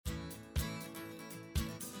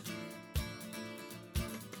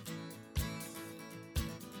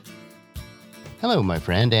Hello, my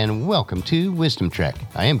friend, and welcome to Wisdom Trek.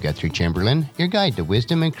 I am Guthrie Chamberlain, your guide to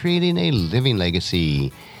wisdom and creating a living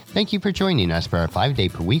legacy. Thank you for joining us for our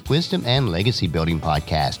 5-day-per-week wisdom and legacy building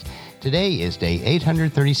podcast. Today is day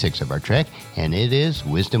 836 of our trek, and it is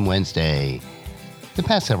Wisdom Wednesday. The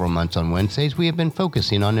past several months on Wednesdays, we have been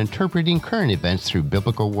focusing on interpreting current events through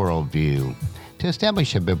biblical worldview. To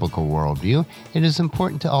establish a biblical worldview, it is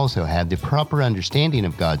important to also have the proper understanding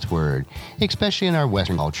of God's Word. Especially in our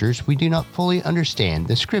Western cultures, we do not fully understand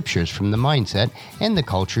the Scriptures from the mindset and the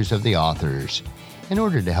cultures of the authors. In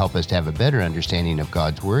order to help us to have a better understanding of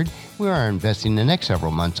God's Word, we are investing the next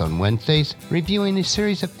several months on Wednesdays reviewing a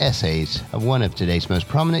series of essays of one of today's most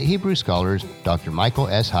prominent Hebrew scholars, Dr. Michael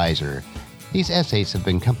S. Heiser. These essays have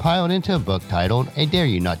been compiled into a book titled, I Dare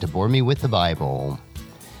You Not to Bore Me with the Bible.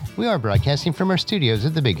 We are broadcasting from our studios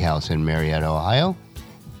at the Big House in Marietta, Ohio.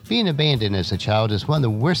 Being abandoned as a child is one of the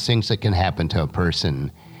worst things that can happen to a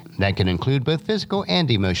person. That can include both physical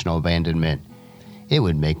and emotional abandonment. It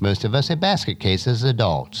would make most of us a basket case as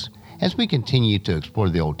adults. As we continue to explore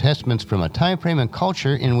the Old Testaments from a time frame and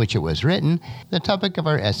culture in which it was written, the topic of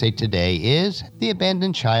our essay today is, The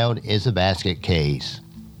Abandoned Child is a Basket Case.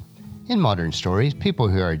 In modern stories, people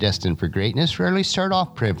who are destined for greatness rarely start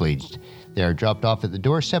off privileged. They are dropped off at the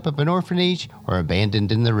doorstep of an orphanage or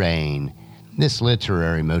abandoned in the rain. This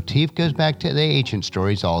literary motif goes back to the ancient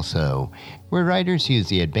stories also, where writers use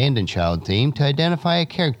the abandoned child theme to identify a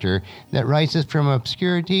character that rises from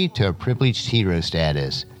obscurity to a privileged hero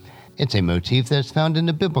status. It's a motif that's found in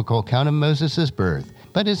the biblical account of Moses' birth.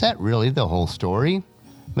 But is that really the whole story?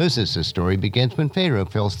 Moses' story begins when Pharaoh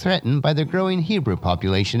feels threatened by the growing Hebrew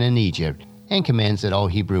population in Egypt and commands that all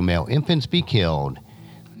Hebrew male infants be killed.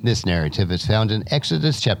 This narrative is found in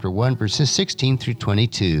Exodus chapter 1, verses 16 through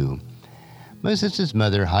 22. Moses'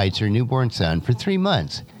 mother hides her newborn son for 3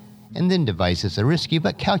 months and then devises a risky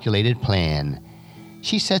but calculated plan.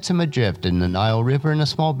 She sets him adrift in the Nile River in a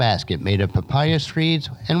small basket made of papyrus reeds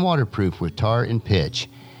and waterproof with tar and pitch.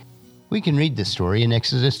 We can read this story in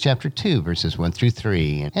Exodus chapter 2, verses 1 through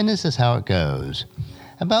 3, and this is how it goes.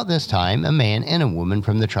 About this time, a man and a woman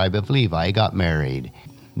from the tribe of Levi got married.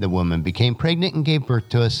 The woman became pregnant and gave birth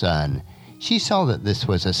to a son. She saw that this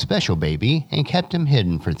was a special baby and kept him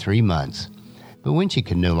hidden for 3 months. But when she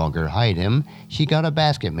could no longer hide him, she got a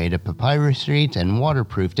basket made of papyrus reeds and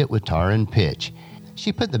waterproofed it with tar and pitch.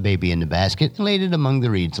 She put the baby in the basket and laid it among the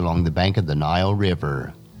reeds along the bank of the Nile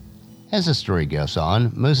River. As the story goes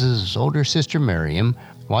on, Moses' older sister Miriam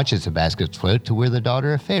watches the baskets float to where the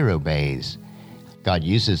daughter of Pharaoh bathes. God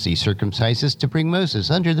uses these circumstances to bring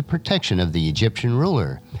Moses under the protection of the Egyptian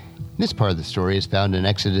ruler. This part of the story is found in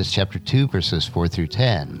Exodus chapter 2, verses 4 through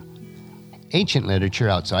 10. Ancient literature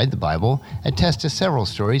outside the Bible attests to several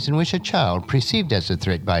stories in which a child perceived as a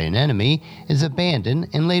threat by an enemy is abandoned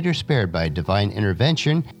and later spared by divine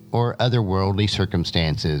intervention or otherworldly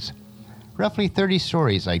circumstances. Roughly 30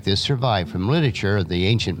 stories like this survive from literature of the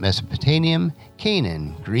ancient Mesopotamia,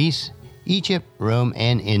 Canaan, Greece, Egypt, Rome,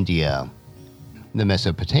 and India. The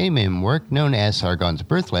Mesopotamian work, known as Sargon's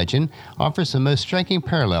birth legend, offers the most striking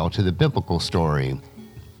parallel to the biblical story.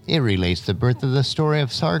 It relates the birth of the story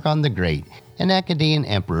of Sargon the Great, an Akkadian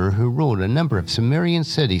emperor who ruled a number of Sumerian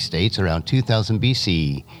city-states around 2000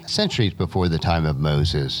 BC, centuries before the time of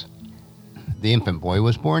Moses. The infant boy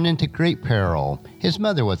was born into great peril. His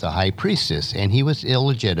mother was a high priestess, and he was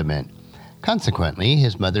illegitimate. Consequently,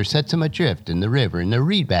 his mother sets him adrift in the river in a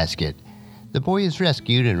reed basket. The boy is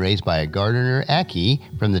rescued and raised by a gardener, Aki,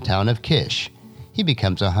 from the town of Kish. He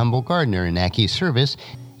becomes a humble gardener in Aki's service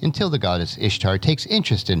until the goddess Ishtar takes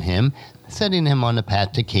interest in him, setting him on a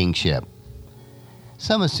path to kingship.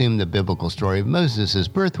 Some assume the biblical story of Moses'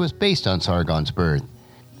 birth was based on Sargon's birth.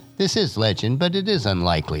 This is legend, but it is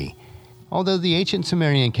unlikely. Although the ancient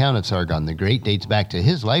Sumerian account of Sargon the Great dates back to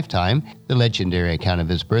his lifetime, the legendary account of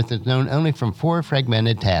his birth is known only from 4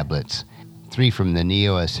 fragmented tablets. 3 from the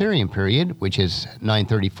Neo-Assyrian period, which is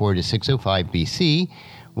 934 to 605 BC,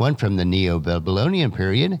 1 from the Neo-Babylonian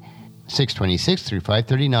period, 626 through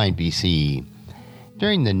 539 BC.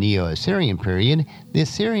 During the Neo-Assyrian period, the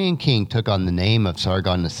Assyrian king took on the name of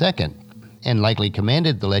Sargon II, and likely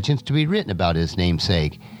commanded the legends to be written about his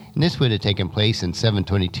namesake, and this would have taken place in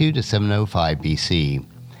 722 to 705 BC.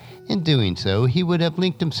 In doing so, he would have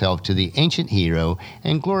linked himself to the ancient hero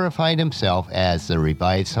and glorified himself as the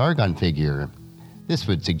revived Sargon figure. This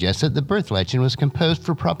would suggest that the birth legend was composed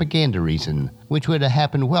for propaganda reason, which would have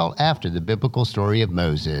happened well after the biblical story of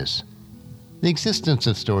Moses. The existence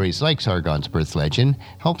of stories like Sargon's birth legend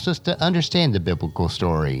helps us to understand the biblical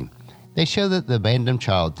story. They show that the abandoned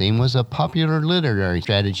child theme was a popular literary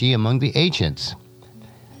strategy among the ancients.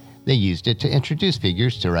 They used it to introduce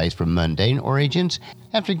figures to rise from mundane origins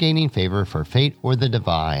after gaining favor for fate or the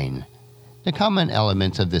divine. The common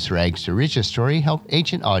elements of this rags to riches story helped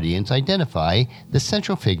ancient audience identify the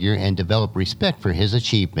central figure and develop respect for his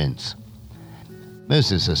achievements.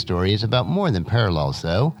 Moses' story is about more than parallels,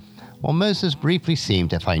 though. While Moses briefly seemed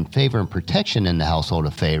to find favor and protection in the household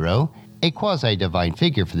of Pharaoh, a quasi-divine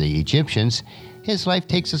figure for the Egyptians, his life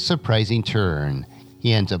takes a surprising turn.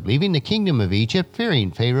 He ends up leaving the kingdom of Egypt, fearing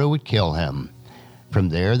Pharaoh would kill him. From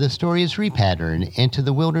there, the story is repatterned into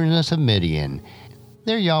the wilderness of Midian.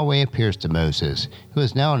 There Yahweh appears to Moses, who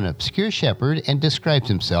is now an obscure shepherd, and describes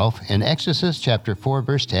himself in Exodus chapter 4,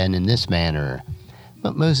 verse 10 in this manner.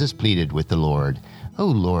 But Moses pleaded with the Lord, "O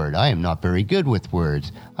Lord, I am not very good with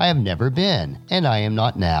words. I have never been, and I am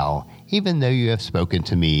not now, even though you have spoken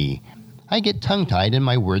to me. I get tongue-tied and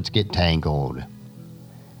my words get tangled."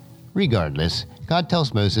 Regardless, God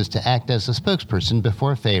tells Moses to act as a spokesperson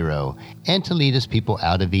before Pharaoh and to lead his people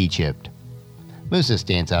out of Egypt. Moses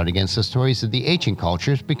stands out against the stories of the ancient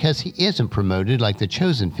cultures because he isn't promoted like the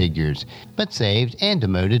chosen figures, but saved and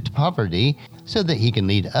demoted to poverty so that he can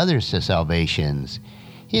lead others to salvations.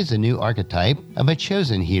 He is a new archetype of a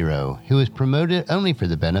chosen hero who is promoted only for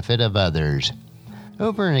the benefit of others.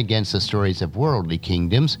 Over and against the stories of worldly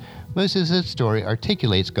kingdoms, Moses' story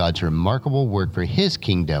articulates God's remarkable work for his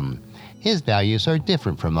kingdom. His values are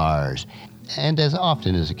different from ours, and as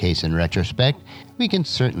often is the case in retrospect, we can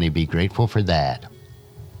certainly be grateful for that.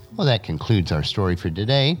 Well, that concludes our story for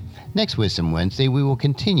today. Next Wisdom Wednesday, we will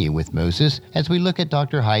continue with Moses as we look at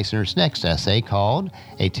Dr. Heisner's next essay called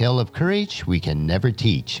A Tale of Courage We Can Never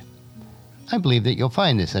Teach. I believe that you'll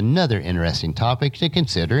find this another interesting topic to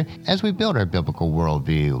consider as we build our biblical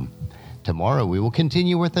worldview. Tomorrow we will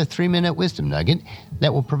continue with a 3-minute wisdom nugget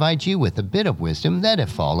that will provide you with a bit of wisdom that, if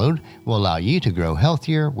followed, will allow you to grow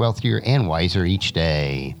healthier, wealthier, and wiser each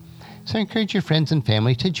day. So encourage your friends and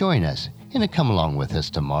family to join us and to come along with us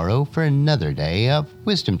tomorrow for another day of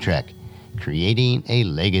Wisdom Trek, creating a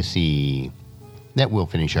legacy. That will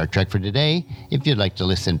finish our trek for today. If you'd like to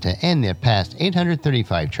listen to any of the past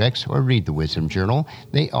 835 treks or read the Wisdom Journal,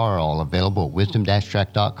 they are all available at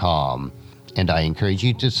wisdom-trek.com. And I encourage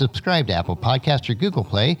you to subscribe to Apple Podcasts or Google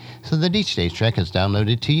Play so that each day's trek is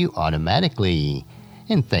downloaded to you automatically.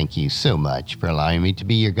 And thank you so much for allowing me to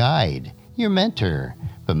be your guide, your mentor,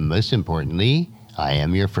 but most importantly, I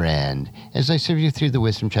am your friend as I serve you through the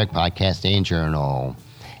Wisdom Trek podcast and journal.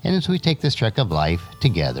 And as we take this trek of life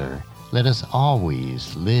together, let us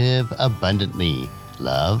always live abundantly,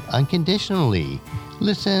 love unconditionally,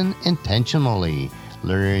 listen intentionally,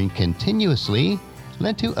 learn continuously,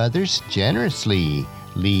 lend to others generously,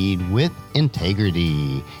 lead with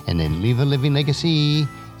integrity, and then leave a living legacy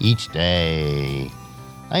each day.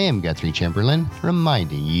 I am Guthrie Chamberlain,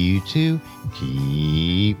 reminding you to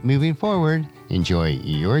keep moving forward, enjoy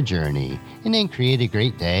your journey, and then create a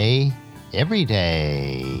great day every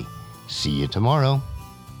day. See you tomorrow.